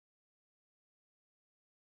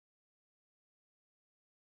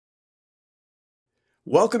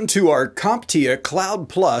Welcome to our CompTIA Cloud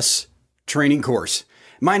Plus training course.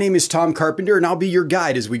 My name is Tom Carpenter and I'll be your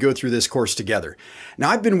guide as we go through this course together. Now,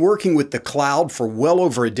 I've been working with the cloud for well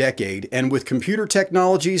over a decade and with computer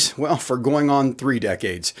technologies, well, for going on 3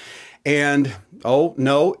 decades. And, oh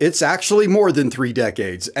no, it's actually more than 3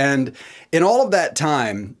 decades. And in all of that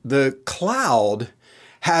time, the cloud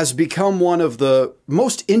has become one of the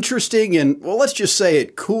most interesting and, well, let's just say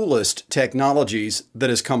it, coolest technologies that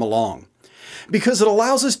has come along. Because it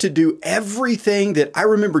allows us to do everything that I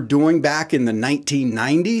remember doing back in the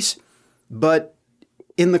 1990s, but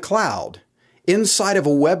in the cloud. Inside of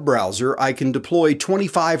a web browser, I can deploy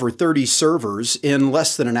 25 or 30 servers in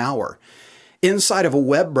less than an hour. Inside of a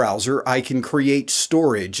web browser, I can create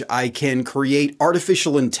storage. I can create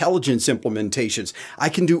artificial intelligence implementations. I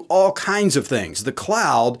can do all kinds of things. The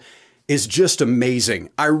cloud is just amazing.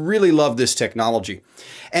 I really love this technology.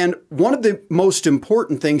 And one of the most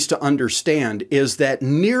important things to understand is that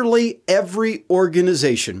nearly every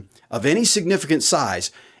organization of any significant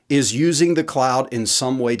size is using the cloud in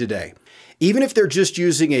some way today. Even if they're just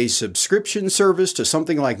using a subscription service to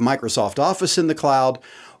something like Microsoft Office in the cloud,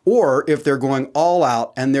 or if they're going all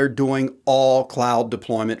out and they're doing all cloud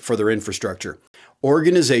deployment for their infrastructure,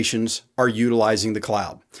 organizations are utilizing the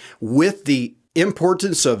cloud. With the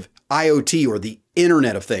importance of IoT, or the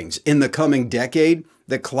Internet of Things, in the coming decade,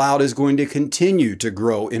 the cloud is going to continue to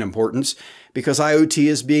grow in importance because IoT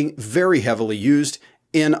is being very heavily used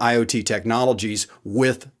in IoT technologies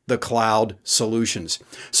with the cloud solutions.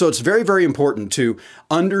 So it's very, very important to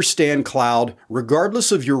understand cloud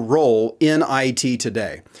regardless of your role in IT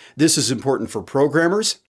today. This is important for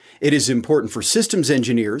programmers. It is important for systems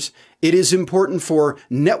engineers. It is important for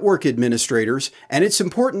network administrators, and it's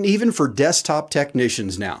important even for desktop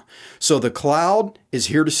technicians now. So the cloud is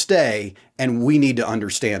here to stay, and we need to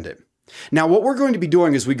understand it. Now, what we're going to be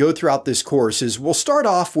doing as we go throughout this course is we'll start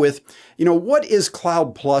off with, what is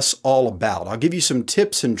Cloud Plus all about? I'll give you some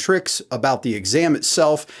tips and tricks about the exam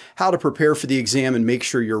itself, how to prepare for the exam and make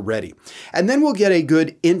sure you're ready. And then we'll get a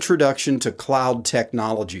good introduction to cloud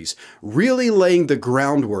technologies, really laying the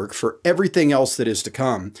groundwork for everything else that is to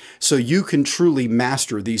come so you can truly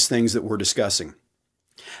master these things that we're discussing.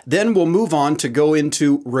 Then we'll move on to go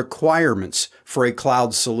into requirements for a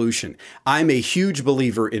cloud solution. I'm a huge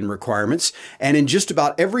believer in requirements, and in just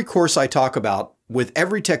about every course I talk about with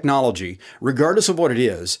every technology, regardless of what it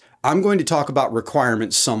is, I'm going to talk about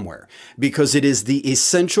requirements somewhere because it is the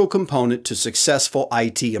essential component to successful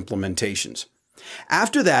IT implementations.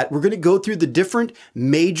 After that, we're going to go through the different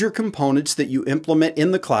major components that you implement in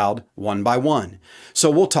the cloud one by one. So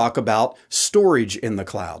we'll talk about storage in the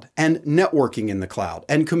cloud and networking in the cloud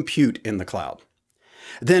and compute in the cloud.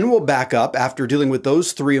 Then we'll back up after dealing with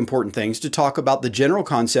those 3 important things to talk about the general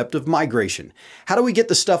concept of migration. How do we get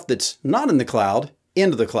the stuff that's not in the cloud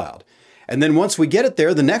into the cloud? And then once we get it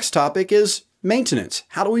there, the next topic is maintenance.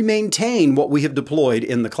 How do we maintain what we have deployed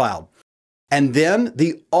in the cloud? And then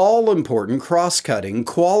the all-important cross-cutting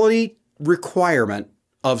quality requirement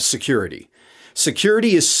of security.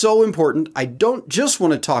 Security is so important, I don't just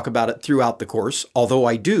want to talk about it throughout the course, although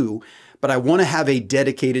I do, but I want to have a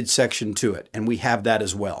dedicated section to it, and we have that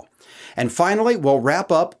as well. And finally, we'll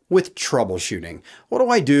wrap up with troubleshooting. What do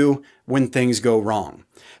I do when things go wrong?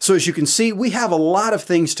 So as you can see, we have a lot of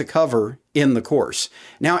things to cover in the course.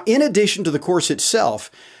 Now, in addition to the course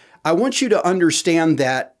itself, I want you to understand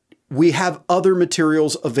that we have other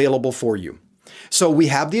materials available for you. So we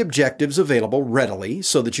have the objectives available readily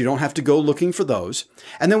so that you don't have to go looking for those.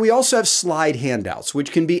 And then we also have slide handouts,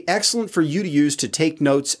 which can be excellent for you to use to take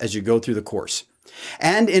notes as you go through the course.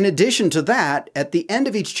 And in addition to that, at the end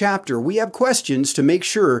of each chapter, we have questions to make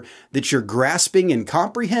sure that you're grasping and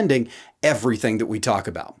comprehending everything that we talk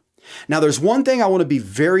about. Now, there's one thing I want to be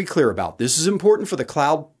very clear about. This is important for the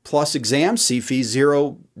Cloud Plus exam,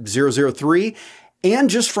 CV0-003,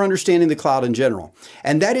 and just for understanding the cloud in general.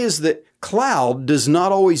 And that is that cloud does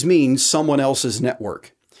not always mean someone else's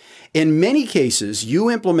network. In many cases,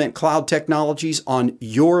 you implement cloud technologies on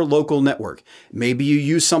your local network. Maybe you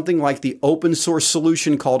use something like the open source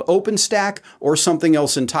solution called OpenStack or something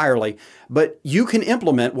else entirely, but you can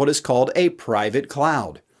implement what is called a private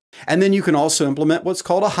cloud. And then you can also implement what's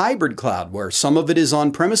called a hybrid cloud, where some of it is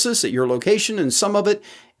on premises at your location and some of it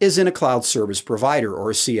is in a cloud service provider or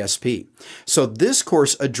a CSP. So this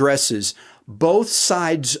course addresses both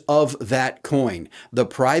sides of that coin, the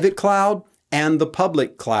private cloud and the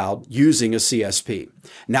public cloud using a CSP.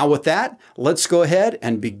 Now with that, let's go ahead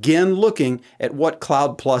and begin looking at what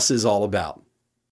Cloud Plus is all about.